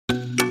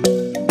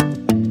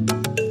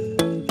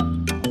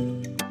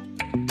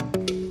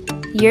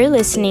You're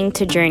listening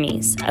to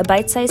Journeys, a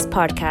bite-sized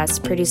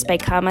podcast produced by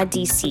Kama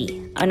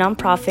DC, a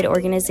nonprofit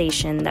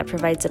organization that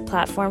provides a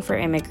platform for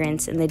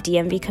immigrants in the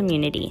DMV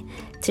community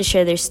to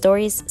share their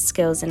stories,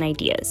 skills, and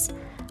ideas.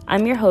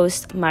 I'm your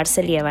host,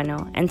 Marcel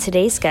Lievano, and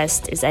today's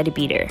guest is Ed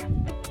Beater.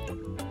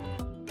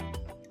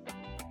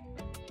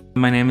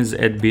 My name is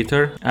Ed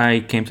Beater. I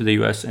came to the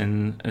US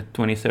in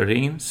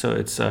 2013, so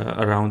it's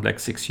around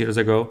 6 years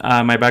ago.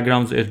 My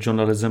background is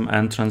journalism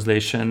and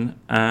translation,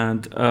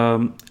 and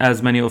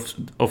as many of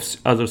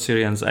other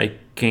Syrians, I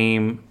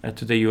came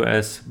to the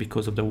US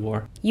because of the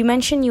war. You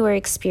mentioned you were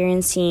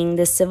experiencing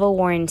the civil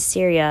war in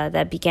Syria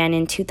that began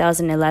in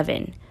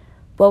 2011.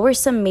 What were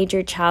some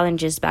major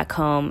challenges back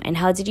home, and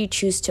how did you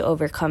choose to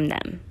overcome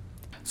them?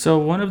 So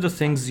one of the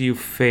things you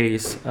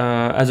face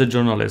as a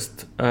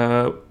journalist,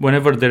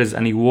 whenever there is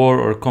any war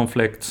or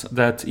conflict,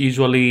 that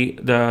usually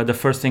the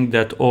first thing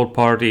that all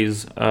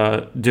parties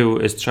do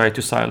is try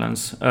to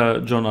silence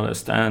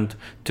journalists and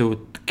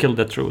to kill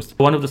the truth.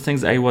 One of the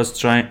things I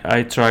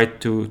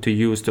tried to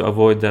use to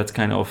avoid that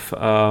kind of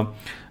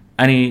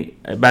any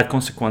bad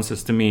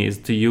consequences to me is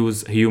to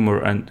use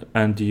humor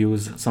and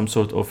use some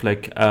sort of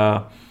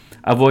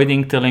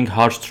avoiding telling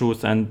harsh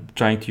truth and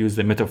trying to use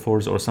the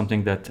metaphors or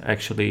something that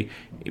actually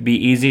be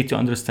easy to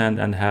understand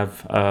and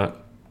have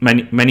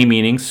many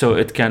meanings, so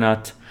it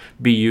cannot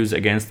be used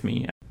against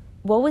me.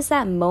 What was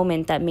that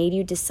moment that made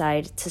you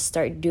decide to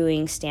start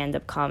doing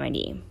stand-up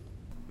comedy?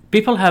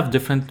 People have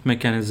different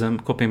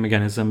coping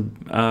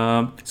mechanism.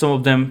 Some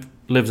of them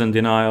lives in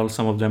denial.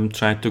 Some of them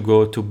try to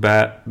go to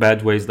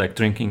bad ways like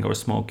drinking or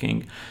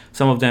smoking.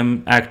 Some of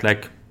them act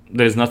like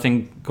there's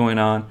nothing going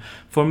on.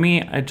 For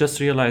me, I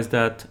just realized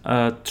that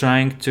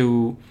trying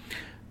to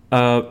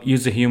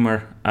use the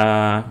humor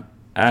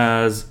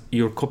as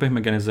your coping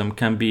mechanism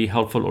can be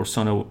helpful or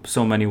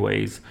so many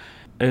ways.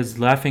 As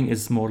laughing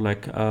is more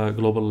like a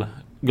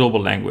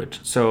global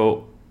language.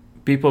 So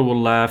people will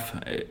laugh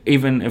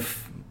even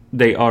if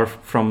they are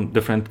from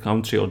different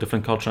country or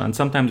different culture. And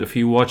sometimes if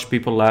you watch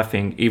people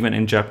laughing, even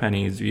in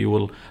Japanese, you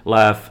will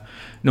laugh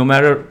no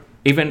matter,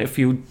 even if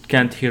you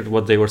can't hear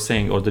what they were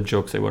saying or the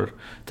jokes they were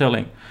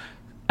telling.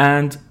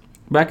 And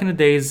back in the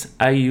days,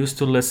 I used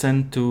to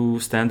listen to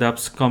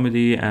stand-ups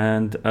comedy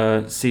and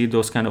see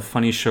those kind of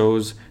funny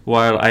shows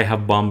while I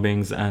have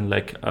bombings and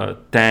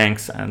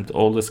tanks and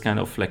all this kind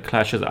of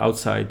clashes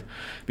outside,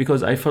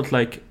 because I felt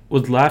like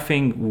with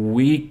laughing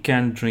we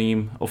can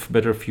dream of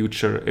better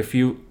future. If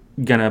you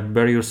gonna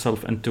bury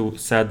yourself into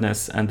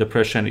sadness and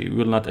depression, you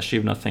will not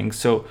achieve nothing.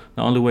 So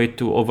the only way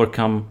to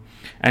overcome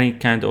any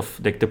kind of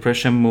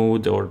depression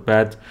mood or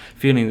bad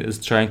feeling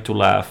is trying to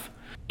laugh.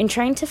 In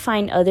trying to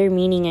find other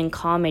meaning in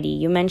comedy,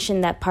 you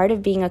mentioned that part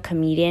of being a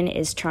comedian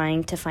is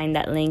trying to find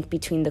that link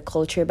between the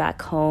culture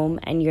back home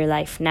and your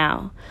life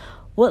now.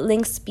 What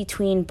links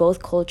between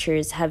both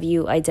cultures have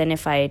you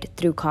identified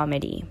through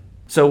comedy?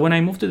 So when I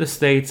moved to the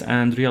States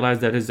and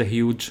realized there is a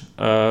huge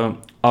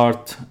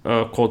art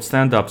called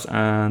stand-ups,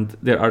 and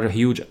there are a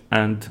huge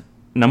and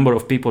number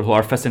of people who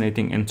are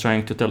fascinating in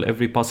trying to tell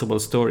every possible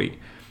story,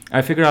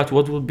 I figured out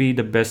what would be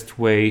the best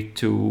way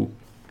to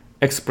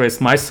express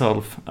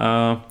myself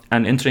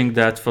and entering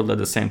that field at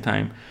the same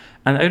time.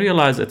 And I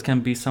realized it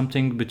can be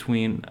something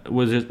between,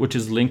 which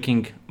is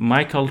linking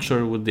my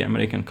culture with the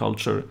American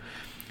culture.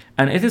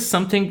 And it is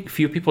something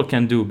few people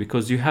can do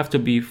because you have to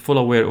be full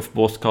aware of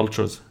both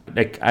cultures.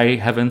 I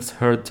haven't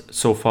heard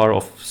so far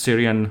of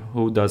Syrian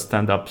who does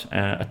stand-up,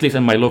 at least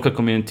in my local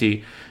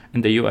community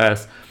in the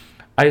US.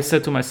 I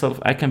said to myself,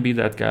 I can be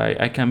that guy.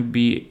 I can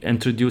be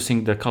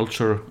introducing the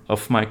culture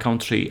of my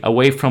country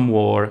away from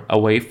war,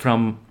 away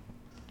from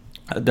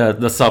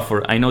the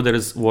suffer. I know there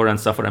is war and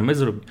suffer and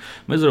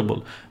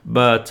miserable,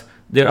 but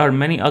there are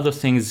many other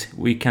things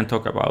we can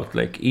talk about,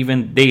 like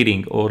even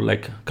dating or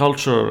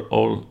culture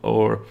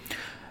or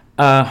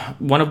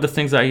one of the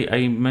things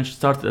I mentioned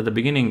started at the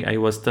beginning. I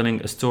was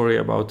telling a story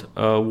about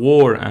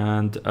war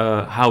and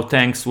how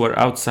tanks were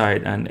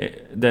outside, and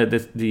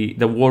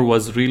the war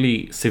was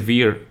really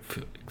severe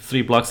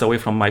 3 blocks away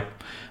from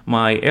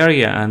my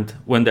area, and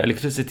when the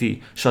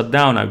electricity shut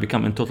down, I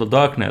become in total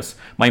darkness.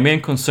 My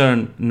main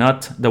concern,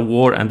 not the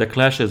war and the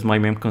clashes, my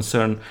main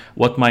concern,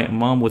 what my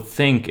mom would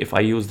think if I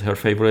used her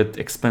favorite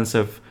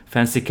expensive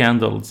fancy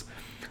candles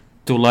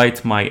to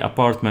light my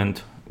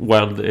apartment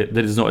while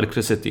there is no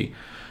electricity.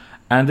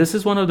 And this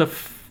is one of the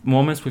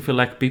moments we feel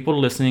like people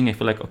listening, I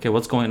feel like, okay,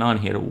 what's going on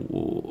here?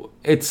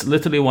 It's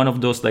literally one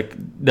of those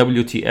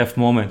WTF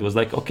moment. It was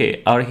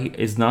okay,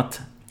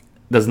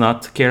 does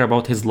not care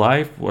about his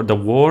life or the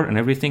war and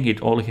everything.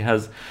 All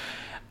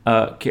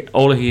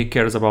he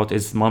cares about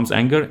is mom's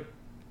anger.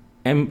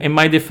 In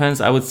my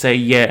defense, I would say,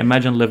 yeah,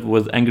 imagine live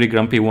with angry,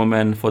 grumpy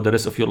woman for the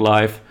rest of your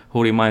life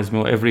who reminds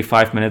me every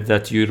 5 minutes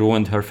that you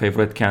ruined her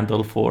favorite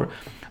candle for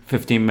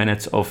 15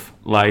 minutes of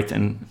light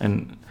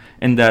in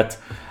that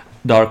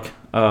dark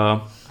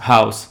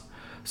house.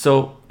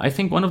 So I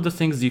think one of the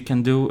things you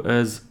can do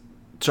is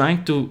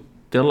trying to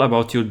tell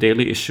about your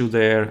daily issue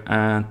there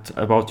and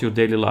about your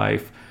daily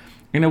life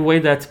in a way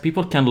that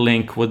people can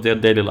link with their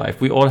daily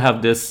life. We all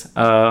have this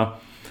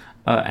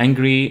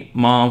angry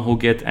mom who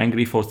get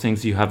angry for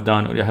things you have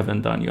done or you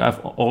haven't done.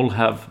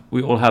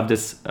 We all have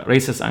this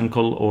racist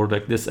uncle or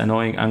like this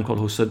annoying uncle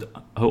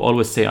who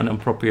always say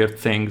inappropriate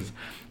things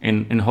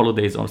in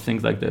holidays or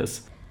things like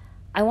this.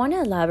 I want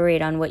to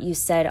elaborate on what you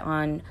said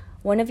on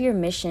one of your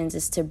missions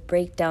is to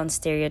break down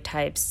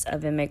stereotypes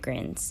of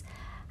immigrants.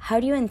 How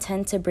do you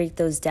intend to break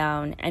those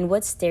down, and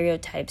what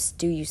stereotypes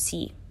do you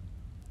see?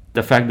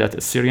 The fact that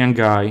a Syrian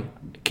guy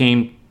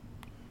came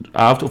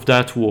out of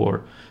that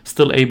war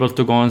still able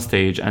to go on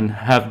stage and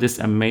have this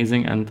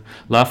amazing and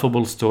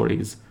laughable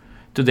stories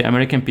to the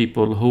American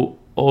people who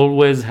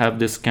always have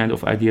this kind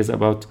of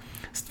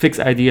fixed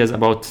ideas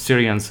about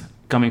Syrians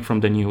coming from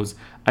the news.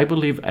 I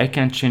believe I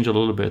can change a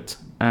little bit.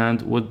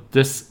 And with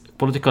this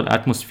political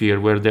atmosphere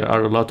where there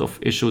are a lot of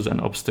issues and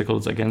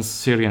obstacles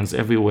against Syrians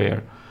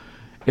everywhere,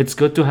 it's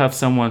good to have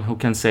someone who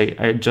can say,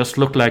 I just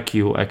look like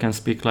you, I can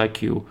speak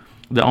like you.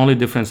 The only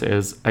difference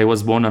is I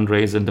was born and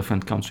raised in a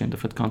different country, in a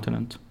different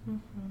continent.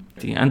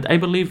 Mm-hmm. And I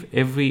believe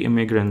every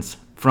immigrant,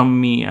 from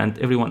me and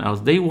everyone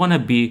else, they want to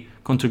be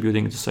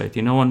contributing to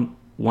society. No one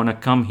want to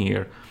come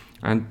here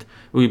and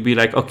we'll be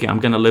like, okay, I'm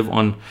going to live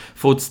on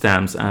food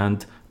stamps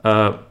and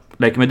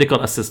like medical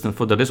assistant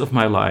for the rest of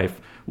my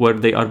life, where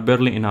they are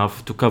barely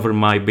enough to cover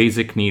my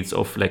basic needs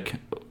of like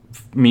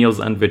meals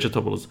and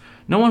vegetables.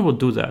 No one would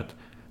do that.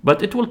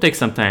 But it will take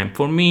some time.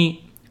 For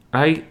me,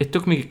 it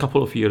took me a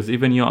couple of years,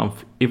 even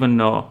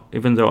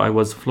though I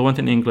was fluent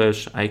in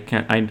English,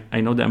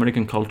 I know the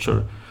American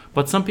culture.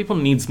 But some people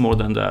needs more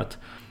than that.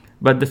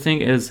 But the thing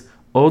is,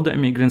 all the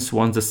immigrants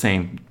want the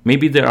same.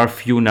 Maybe there are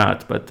few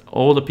not, but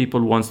all the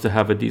people wants to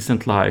have a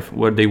decent life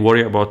where they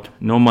worry about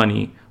no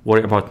money,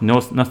 worry about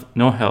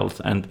no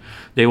health, and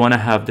they want to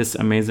have this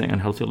amazing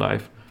and healthy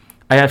life.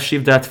 I have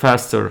achieved that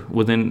faster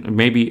within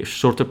maybe a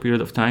shorter period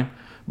of time,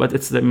 but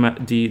it's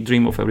the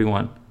dream of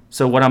everyone.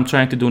 So what I'm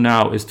trying to do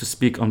now is to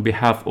speak on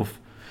behalf of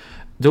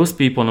those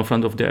people in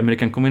front of the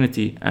American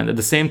community, and at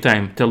the same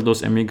time tell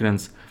those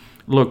immigrants,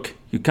 look,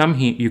 you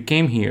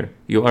came here,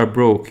 you are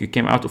broke, you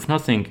came out of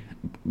nothing,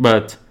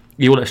 but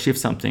you will achieve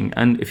something.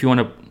 And if you want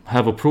to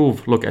have a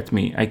proof, look at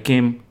me. I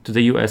came to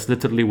the US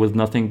literally with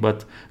nothing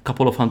but a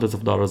couple of hundreds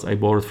of dollars I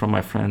borrowed from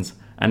my friends.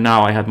 And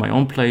now I have my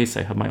own place,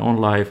 I have my own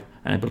life,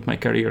 and I built my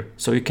career.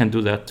 So you can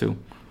do that too.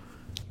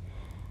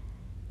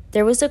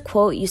 There was a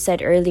quote you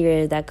said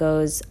earlier that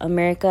goes,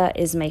 America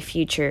is my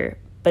future,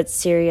 but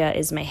Syria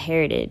is my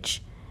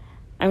heritage.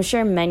 I'm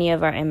sure many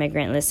of our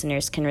immigrant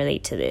listeners can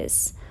relate to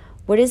this.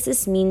 What does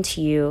this mean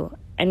to you,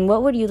 and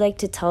what would you like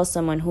to tell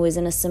someone who is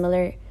in a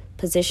similar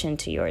position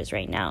to yours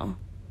right now?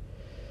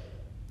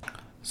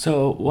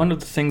 So one of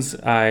the things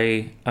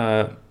I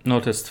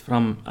noticed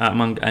from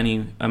among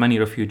many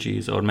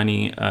refugees or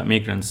many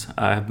migrants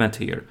I have met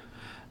here,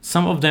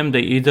 some of them,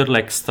 they either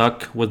like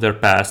stuck with their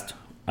past.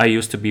 I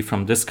used to be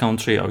from this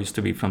country, I used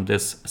to be from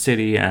this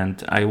city,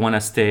 and I want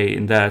to stay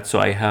in that. So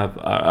I have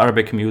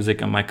Arabic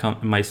music in my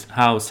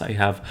house, I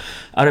have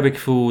Arabic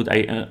food,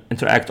 I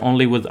interact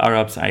only with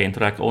Arabs, I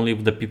interact only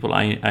with the people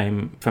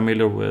I'm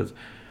familiar with.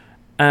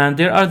 And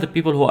there are the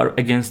people who are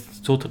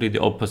against totally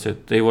the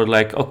opposite. They were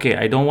like, okay,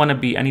 I don't want to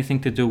be anything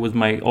to do with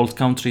my old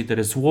country. There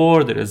is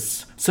war, there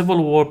is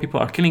civil war,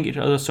 people are killing each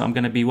other, so I'm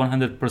going to be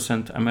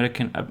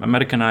 100%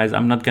 Americanized.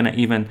 I'm not going to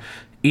even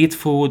eat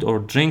food or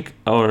drink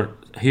or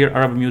hear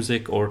Arab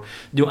music or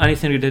do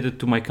anything related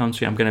to my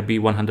country. I'm going to be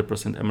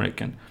 100%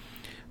 American.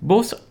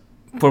 Both,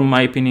 for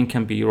my opinion,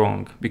 can be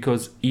wrong,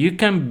 because you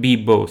can be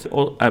both.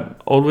 I'm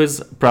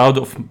always proud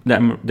of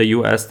the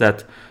US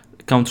that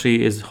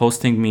country is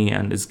hosting me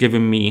and is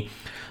giving me,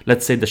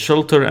 let's say, the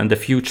shelter and the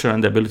future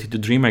and the ability to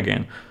dream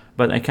again.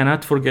 But I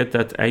cannot forget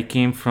that I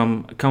came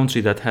from a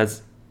country that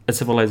has a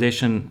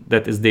civilization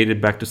that is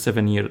dated back to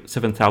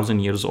 7,000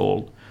 years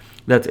old,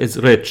 that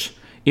is rich.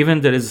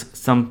 Even there is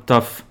some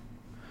tough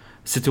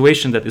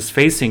situation that is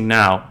facing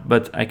now,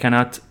 but I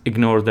cannot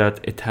ignore that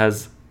it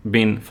has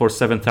been for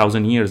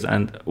 7,000 years,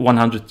 and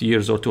 100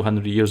 years or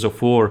 200 years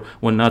of war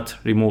will not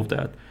remove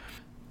that.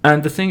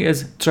 And the thing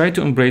is, try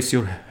to embrace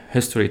your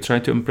history, try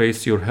to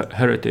embrace your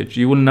heritage.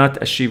 You will not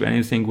achieve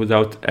anything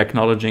without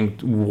acknowledging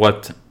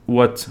what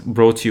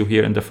brought you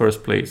here in the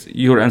first place,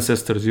 your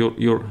ancestors,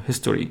 your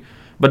history.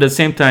 But at the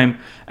same time,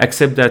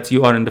 accept that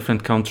you are in a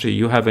different country,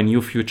 you have a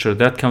new future.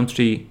 That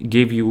country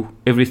gave you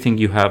everything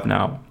you have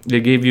now. They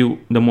gave you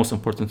the most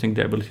important thing,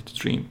 the ability to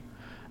dream.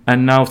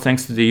 And now,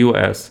 thanks to the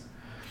US,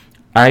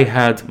 I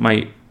had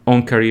my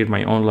own career,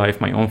 my own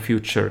life, my own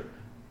future.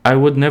 I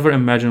would never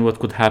imagine what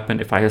could happen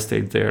if I had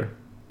stayed there.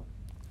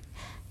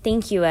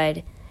 Thank you,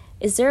 Ed.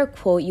 Is there a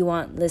quote you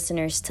want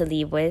listeners to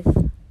leave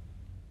with?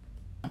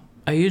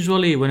 I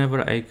usually,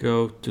 whenever I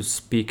go to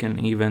speak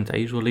an event, I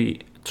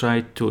usually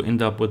try to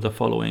end up with the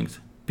following.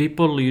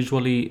 People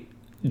usually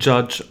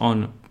judge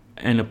on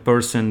a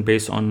person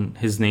based on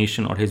his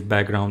nation or his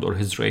background or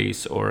his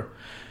race or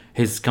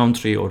his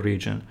country or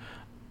region.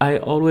 I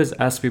always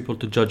ask people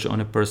to judge on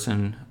a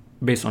person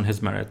based on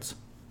his merits.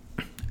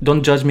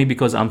 Don't judge me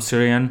because I'm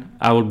Syrian.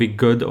 I will be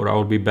good or I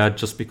will be bad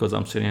just because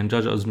I'm Syrian.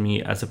 Judge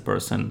me as a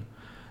person.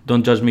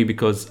 Don't judge me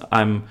because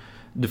I'm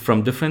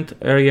from different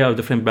area or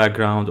different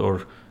background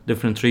or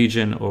different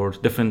region or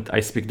I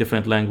speak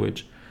different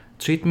language.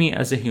 Treat me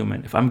as a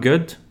human. If I'm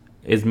good,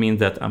 it means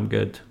that I'm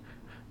good.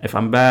 If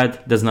I'm bad,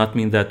 does not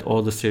mean that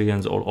all the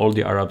Syrians or all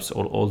the Arabs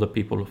or all the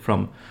people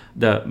from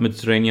the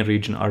Mediterranean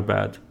region are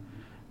bad.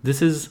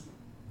 This is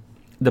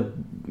the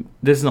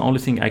only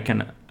thing I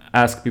can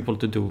ask people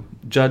to do.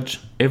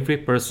 Judge every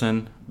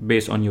person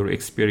based on your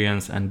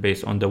experience and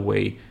based on the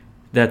way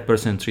that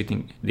person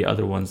treating the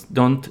other ones.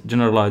 Don't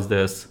generalize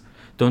this.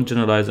 Don't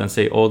generalize and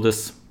say all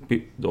those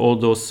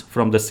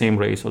from the same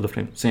race or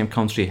the same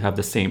country have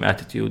the same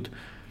attitude.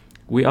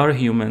 We are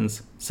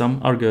humans. Some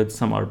are good,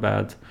 some are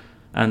bad.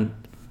 And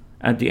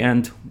at the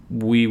end,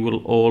 we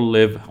will all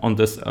live on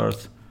this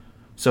earth.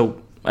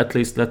 So at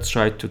least let's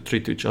try to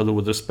treat each other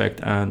with respect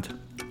and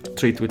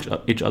treat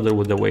each other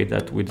with the way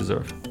that we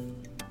deserve.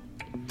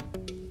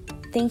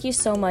 Thank you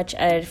so much,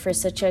 Ed, for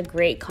such a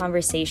great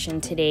conversation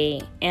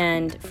today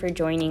and for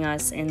joining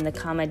us in the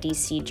Kama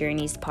DC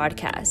Journeys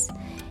podcast.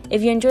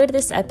 If you enjoyed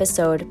this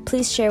episode,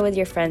 please share with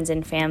your friends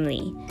and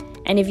family.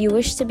 And if you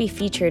wish to be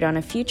featured on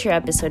a future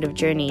episode of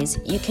Journeys,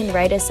 you can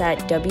write us at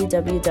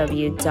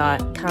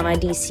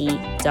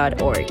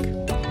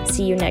www.kamadc.org.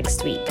 See you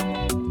next week.